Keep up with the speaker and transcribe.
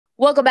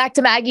Welcome back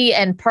to Maggie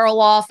and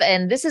Perloff,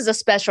 and this is a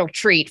special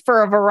treat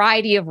for a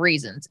variety of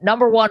reasons.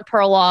 Number one,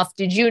 Perloff,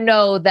 did you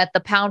know that the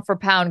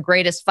pound-for-pound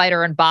greatest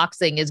fighter in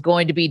boxing is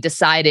going to be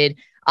decided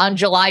on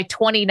July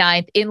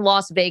 29th in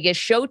Las Vegas,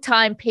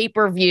 Showtime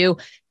pay-per-view,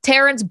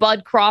 Terence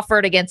 "Bud"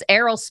 Crawford against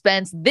Errol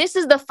Spence. This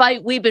is the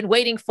fight we've been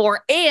waiting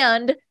for,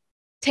 and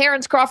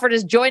Terence Crawford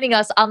is joining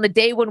us on the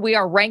day when we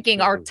are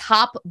ranking our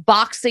top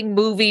boxing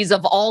movies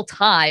of all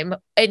time.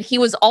 And he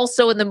was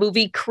also in the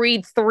movie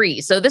Creed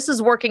 3. So this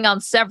is working on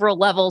several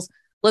levels.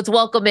 Let's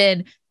welcome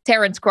in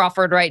Terence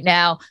Crawford right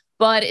now.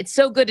 But it's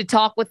so good to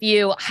talk with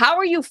you. How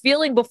are you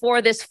feeling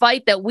before this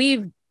fight that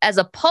we've, as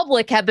a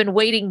public, have been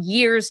waiting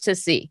years to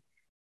see?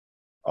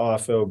 Oh, I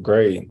feel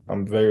great.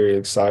 I'm very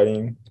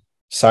excited.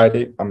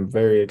 I'm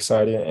very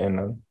excited,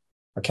 and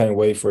I can't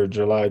wait for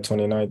July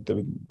 29th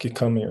to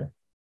come here.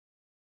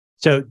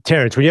 So,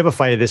 Terence, when you have a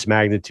fight of this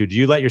magnitude, do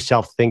you let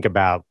yourself think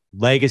about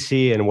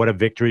legacy and what a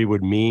victory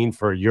would mean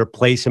for your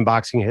place in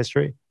boxing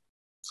history?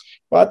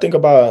 Well, I think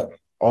about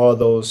all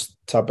those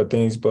type of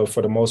things, but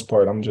for the most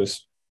part, I'm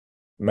just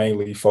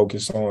mainly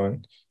focused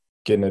on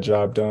getting the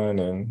job done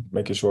and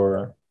making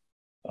sure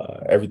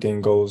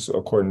everything goes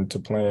according to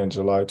plan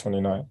July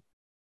 29th.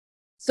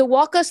 So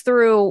walk us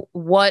through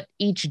what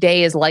each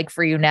day is like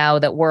for you now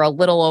that we're a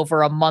little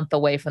over a month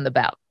away from the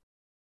bout.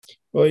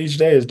 Well, each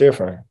day is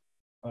different.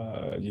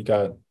 You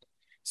got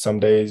some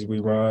days we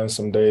run,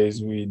 some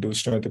days we do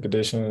strength and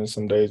conditioning,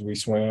 some days we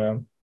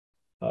swim.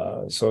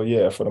 So,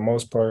 yeah, for the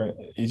most part,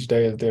 each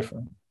day is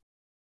different.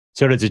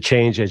 So does it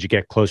change as you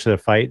get closer to the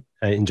fight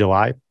in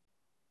July?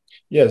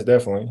 Yes,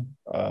 definitely.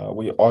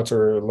 We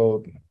alter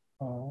little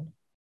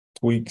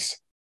tweaks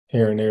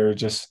here and there,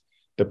 just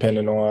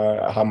depending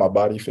on how my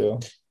body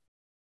feels.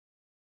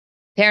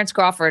 Terence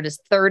Crawford is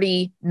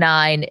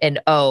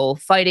 39-0,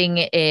 fighting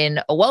in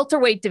a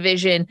welterweight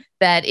division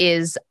that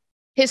is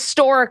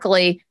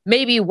historically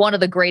maybe one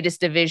of the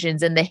greatest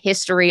divisions in the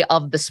history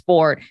of the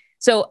sport.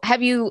 So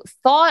have you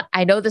thought,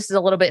 I know this is a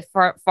little bit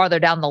farther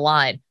down the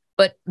line,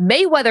 but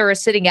Mayweather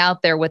is sitting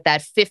out there with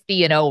that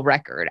 50-0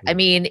 record. I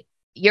mean,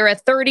 you're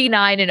at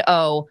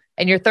 39-0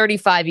 and you're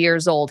 35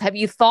 years old. Have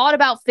you thought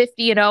about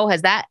 50-0?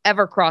 Has that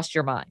ever crossed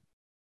your mind?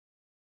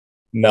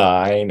 No,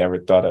 I ain't never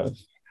thought of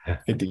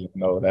 50.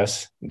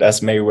 That's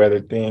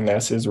Mayweather thing.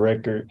 That's his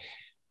record.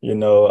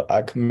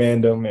 I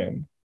commend him,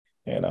 and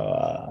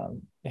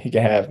he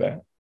can have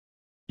that.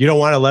 You don't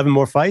want 11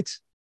 more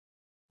fights?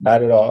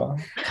 Not at all.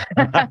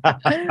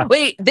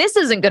 Wait, this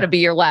isn't going to be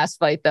your last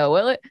fight, though,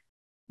 will it?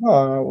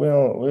 No,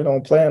 we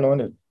don't plan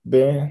on it,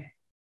 Ben.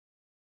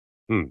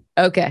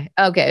 Okay.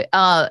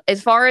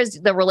 As far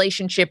as the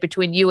relationship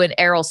between you and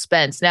Errol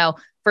Spence, now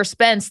for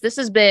Spence, this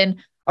has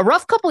been a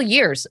rough couple of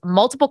years.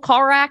 Multiple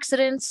car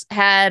accidents,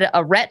 had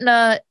a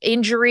retina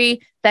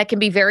injury that can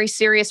be very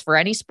serious for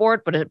any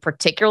sport, but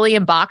particularly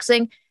in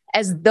boxing.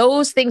 As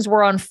those things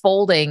were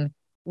unfolding,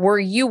 were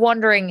you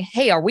wondering,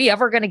 hey, are we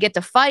ever going to get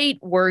to fight?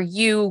 Were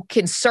you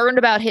concerned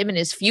about him and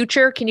his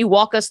future? Can you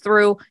walk us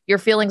through your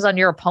feelings on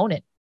your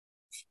opponent?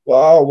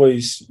 Well, I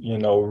always,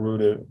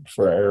 rooted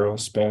for Errol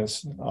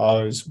Spence. I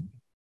always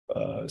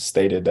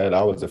stated that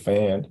I was a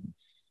fan.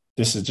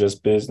 This is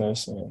just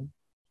business. And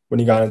when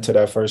he got into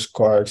that first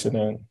car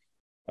accident,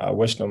 I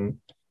wished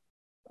him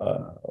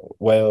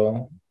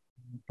well,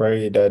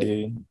 prayed that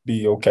he'd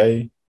be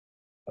okay,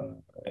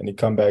 and he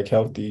come back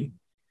healthy.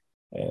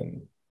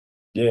 And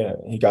yeah,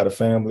 he got a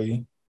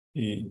family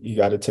he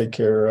got to take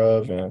care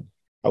of, and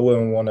I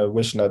wouldn't want to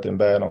wish nothing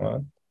bad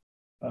on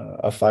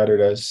a fighter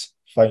that's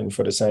fighting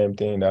for the same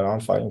thing that I'm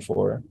fighting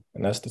for,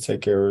 and that's to take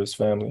care of his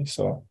family.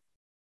 So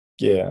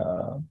yeah,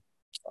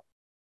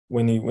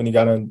 when he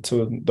got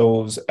into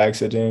those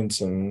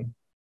accidents and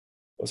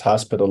was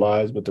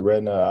hospitalized with the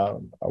retina,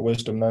 I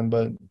wished him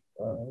nothing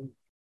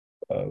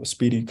but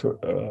speedy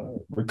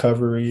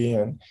recovery,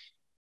 and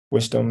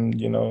wished him,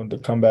 to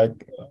come back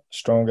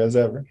strong as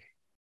ever.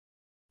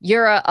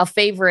 You're a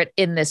favorite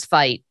in this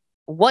fight.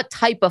 What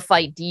type of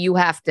fight do you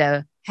have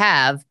to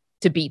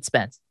beat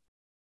Spence?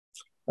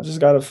 I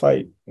just got to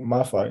fight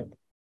my fight,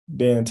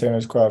 being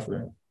Terence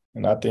Crawford.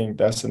 And I think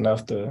that's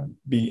enough to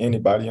beat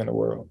anybody in the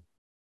world.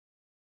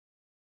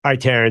 All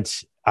right,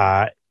 Terence.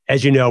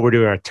 As you know, we're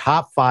doing our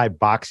top 5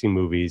 boxing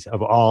movies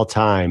of all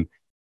time.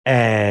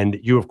 And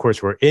you, of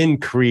course, were in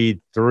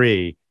Creed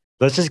 3.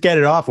 Let's just get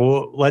it off.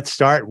 Well, let's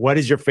start. What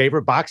is your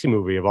favorite boxing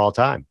movie of all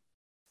time?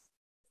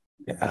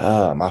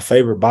 My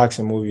favorite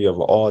boxing movie of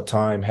all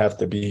time have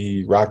to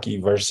be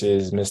Rocky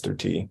versus Mr.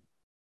 T.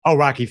 Oh,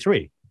 Rocky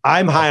 3.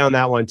 I'm high on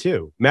that one,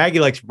 too. Maggie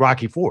likes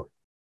Rocky 4.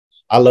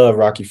 I love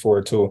Rocky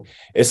 4, too.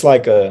 It's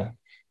like a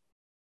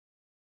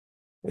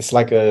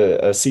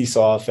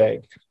seesaw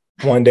effect.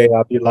 One day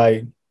I'll be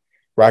like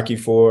Rocky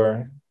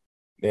 4,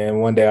 then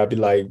one day I'll be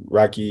like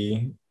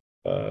Rocky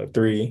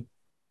 3.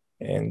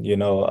 And,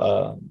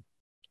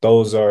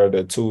 those are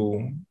the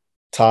two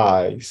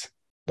ties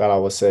that I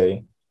would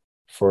say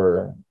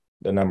for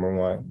the number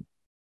one.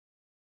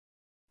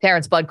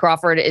 Terence "Bud"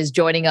 Crawford is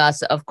joining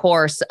us, of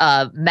course,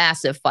 a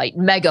massive fight,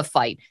 mega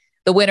fight.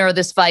 The winner of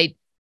this fight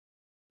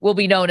will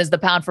be known as the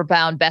pound for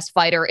pound best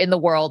fighter in the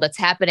world. It's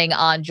happening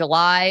on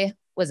July,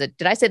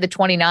 did I say the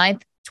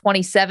 29th,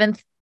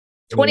 27th?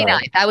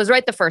 29th. I was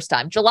right the first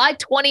time. July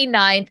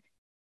 29th.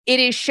 It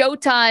is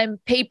Showtime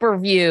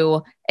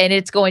pay-per-view, and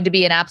it's going to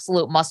be an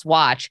absolute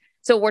must-watch.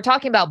 So we're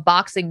talking about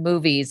boxing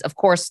movies, of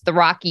course, the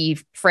Rocky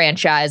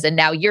franchise, and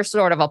now you're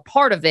sort of a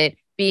part of it,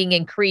 being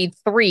in Creed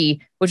 3,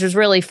 which was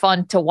really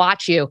fun to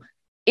watch you.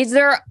 Is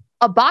there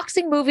a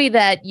boxing movie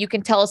that you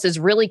can tell us is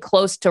really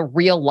close to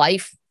real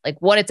life,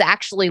 like what it's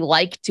actually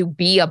like to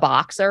be a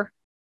boxer?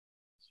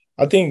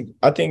 I think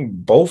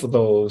both of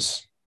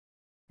those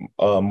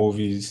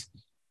movies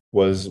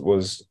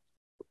was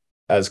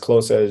as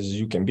close as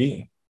you can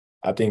be.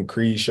 I think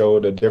Creed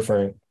showed a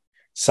different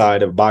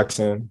side of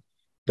boxing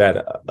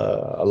that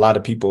a lot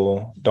of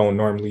people don't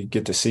normally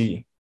get to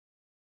see.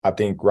 I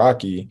think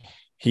Rocky,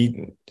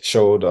 he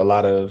showed a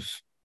lot of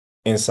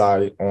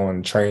insight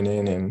on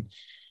training and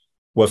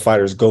what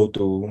fighters go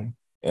through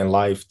in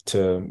life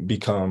to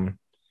become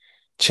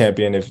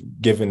champion if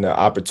given the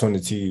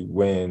opportunity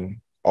when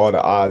all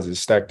the odds is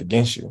stacked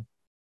against you.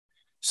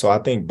 So I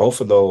think both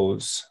of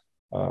those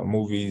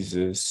movies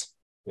is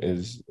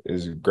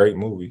great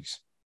movies.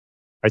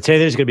 I'd say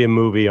there's going to be a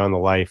movie on the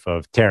life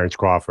of Terence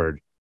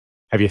Crawford.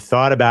 Have you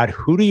thought about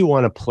who do you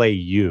want to play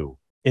you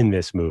in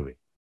this movie?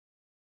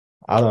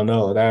 I don't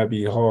know. That'd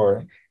be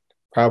hard.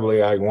 Probably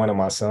like one of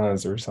my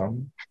sons or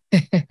something.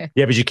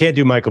 Yeah, but you can't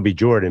do Michael B.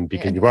 Jordan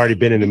because you've already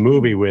been in a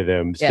movie with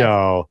him. Yeah.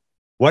 So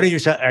what are your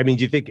sons? I mean,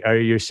 do you think, are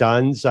your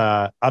sons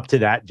up to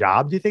that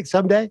job, do you think,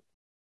 someday?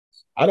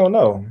 I don't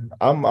know.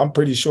 I'm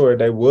pretty sure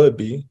they would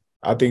be.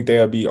 I think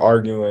they'll be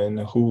arguing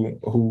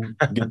who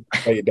gets to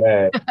play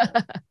dad.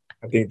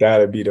 I think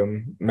that'd be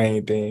the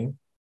main thing.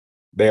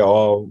 They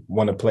all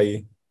want to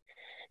play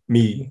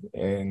me,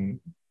 and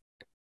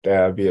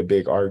that'd be a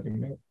big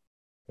argument.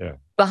 Yeah.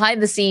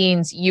 Behind the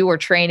scenes, you were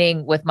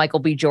training with Michael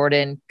B.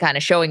 Jordan, kind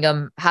of showing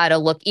him how to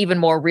look even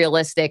more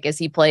realistic as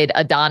he played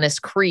Adonis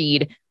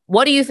Creed.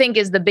 What do you think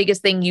is the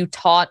biggest thing you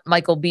taught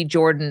Michael B.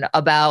 Jordan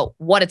about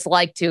what it's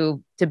like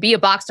to be a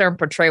boxer and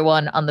portray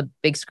one on the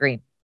big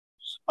screen?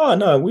 Oh,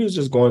 no, we was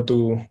just going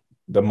through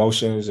the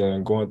motions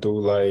and going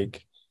through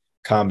like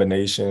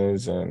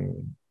combinations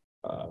and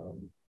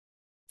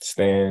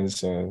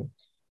stands and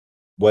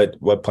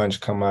what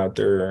punch come out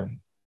there,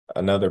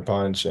 another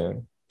punch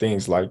and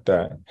things like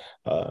that.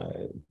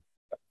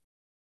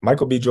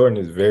 Michael B. Jordan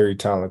is very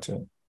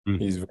talented.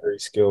 He's very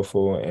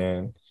skillful,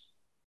 and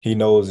he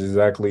knows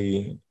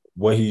exactly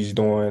what he's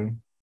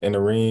doing in the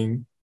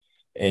ring,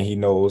 and he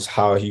knows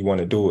how he want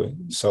to do it.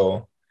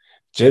 So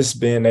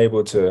just being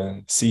able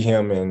to see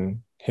him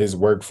in his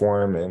work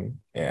form and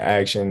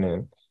action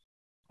and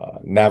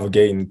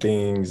navigating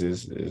things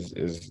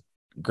is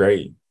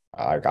great.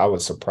 I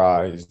was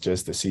surprised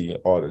just to see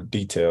all the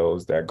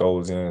details that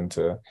goes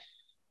into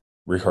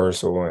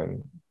rehearsal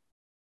and,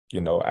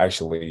 you know,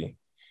 actually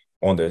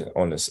on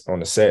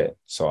the set.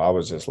 So I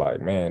was just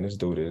like, man, this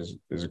dude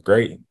is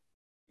great.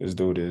 This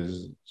dude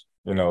is,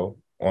 you know,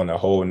 on a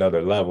whole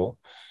nother level.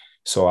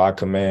 So I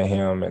commend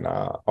him, and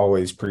I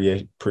always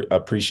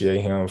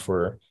appreciate him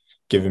for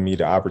giving me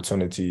the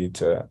opportunity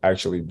to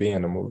actually be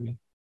in the movie.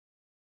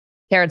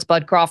 Terence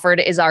Bud Crawford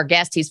is our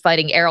guest. He's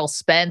fighting Errol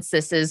Spence.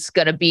 This is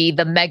going to be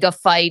the mega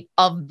fight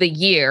of the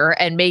year,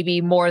 and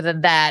maybe more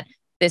than that.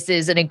 This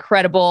is an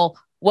incredible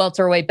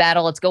welterweight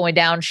battle. It's going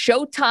down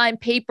Showtime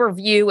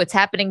pay-per-view. It's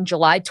happening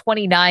July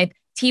 29th,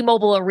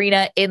 T-Mobile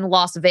Arena in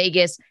Las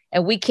Vegas,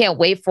 and we can't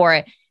wait for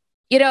it.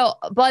 You know,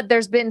 Bud,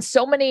 there's been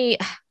so many,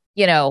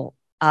 you know,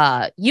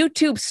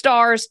 YouTube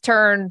stars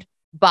turned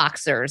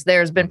boxers.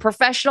 There's been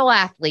professional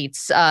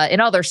athletes in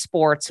other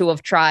sports who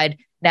have tried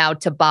now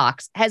to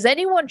box. Has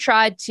anyone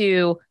tried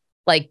to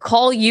like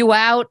call you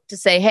out to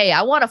say, hey,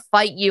 I want to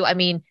fight you? I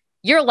mean,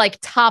 you're like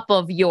top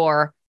of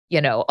your,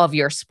 you know, of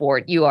your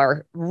sport. You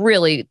are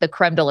really the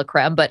creme de la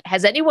creme, but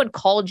has anyone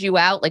called you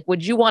out? Like,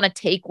 would you want to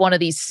take one of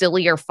these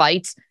sillier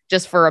fights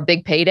just for a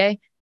big payday?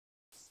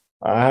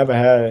 I haven't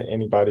had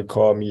anybody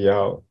call me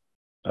out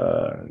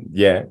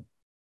yet.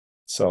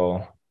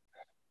 So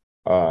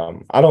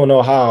I don't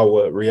know how I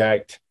would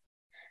react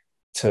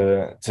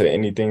to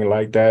anything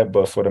like that,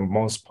 but for the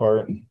most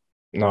part,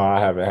 no, I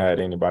haven't had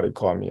anybody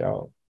call me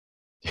out.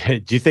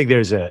 Do you think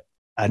there's a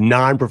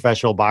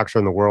non-professional boxer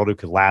in the world who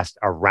could last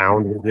a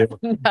round with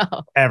you?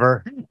 No.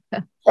 Ever?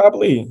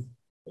 Probably.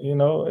 You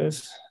know,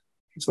 it's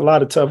a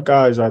lot of tough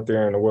guys out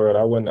there in the world.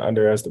 I wouldn't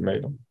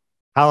underestimate them.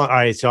 All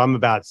right, so I'm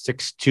about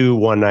 6'2",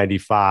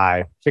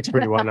 195, 6'3",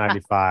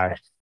 195.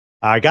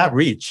 I got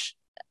reach,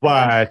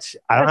 but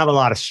I don't have a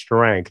lot of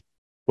strength.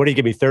 What do you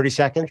give me, 30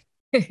 seconds?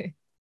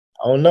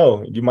 I don't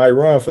know. You might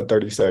run for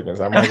 30 seconds.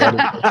 I might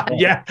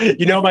yeah,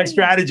 you know my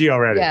strategy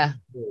already. Yeah.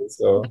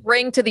 So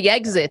ring to the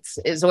exits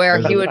is where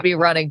he would be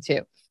running to.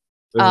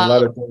 There's a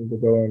lot of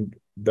things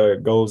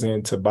that goes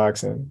into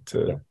boxing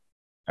to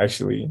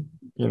actually,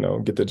 you know,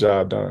 get the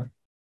job done.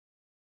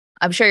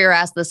 I'm sure you're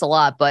asked this a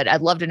lot, but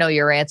I'd love to know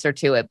your answer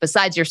to it.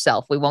 Besides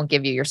yourself, we won't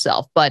give you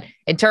yourself. But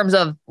in terms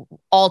of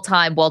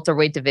all-time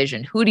welterweight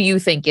division, who do you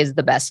think is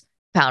the best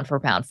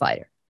pound-for-pound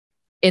fighter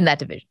in that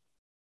division?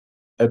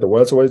 At the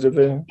welterweight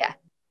division? Yeah.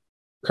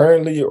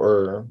 Currently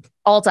or?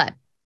 All time.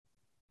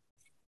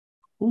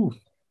 Ooh.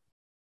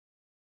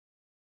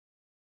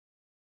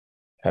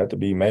 Had to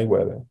be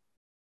Mayweather.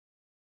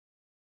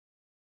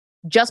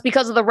 Just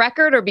because of the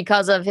record or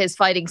because of his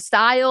fighting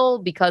style,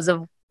 because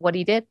of what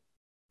he did?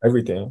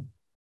 Everything.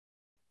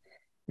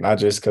 Not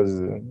just because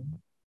of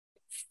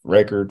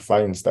record,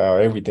 fighting style,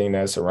 everything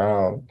that's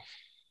around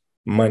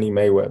money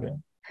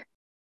Mayweather.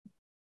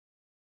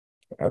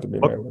 Had to be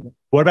Mayweather.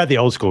 What about the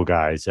old school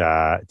guys? Do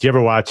you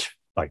ever watch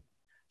like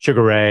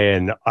Sugar Ray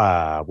and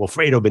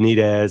Wilfredo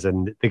Benitez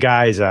and the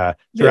guys I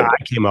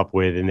came up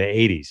with in the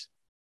 80s?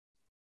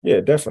 Yeah,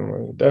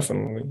 definitely.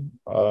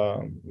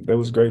 They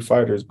was great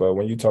fighters, but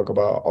when you talk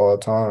about all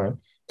time,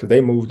 because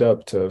they moved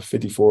up to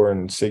 54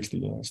 and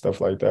 60 and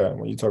stuff like that.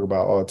 When you talk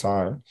about all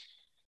time,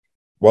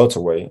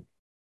 welterweight,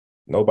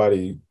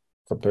 nobody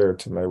compared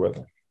to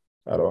Mayweather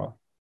at all.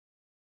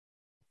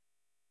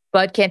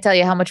 But can't tell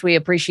you how much we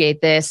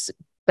appreciate this.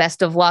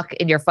 Best of luck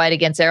in your fight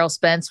against Errol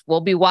Spence.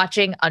 We'll be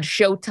watching on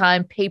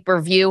Showtime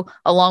pay-per-view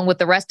along with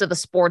the rest of the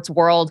sports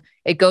world.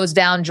 It goes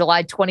down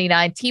July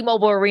 29th,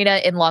 T-Mobile Arena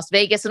in Las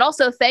Vegas. And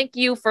also thank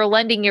you for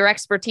lending your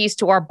expertise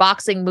to our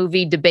boxing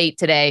movie debate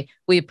today.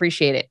 We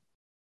appreciate it.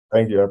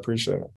 Thank you. I appreciate it.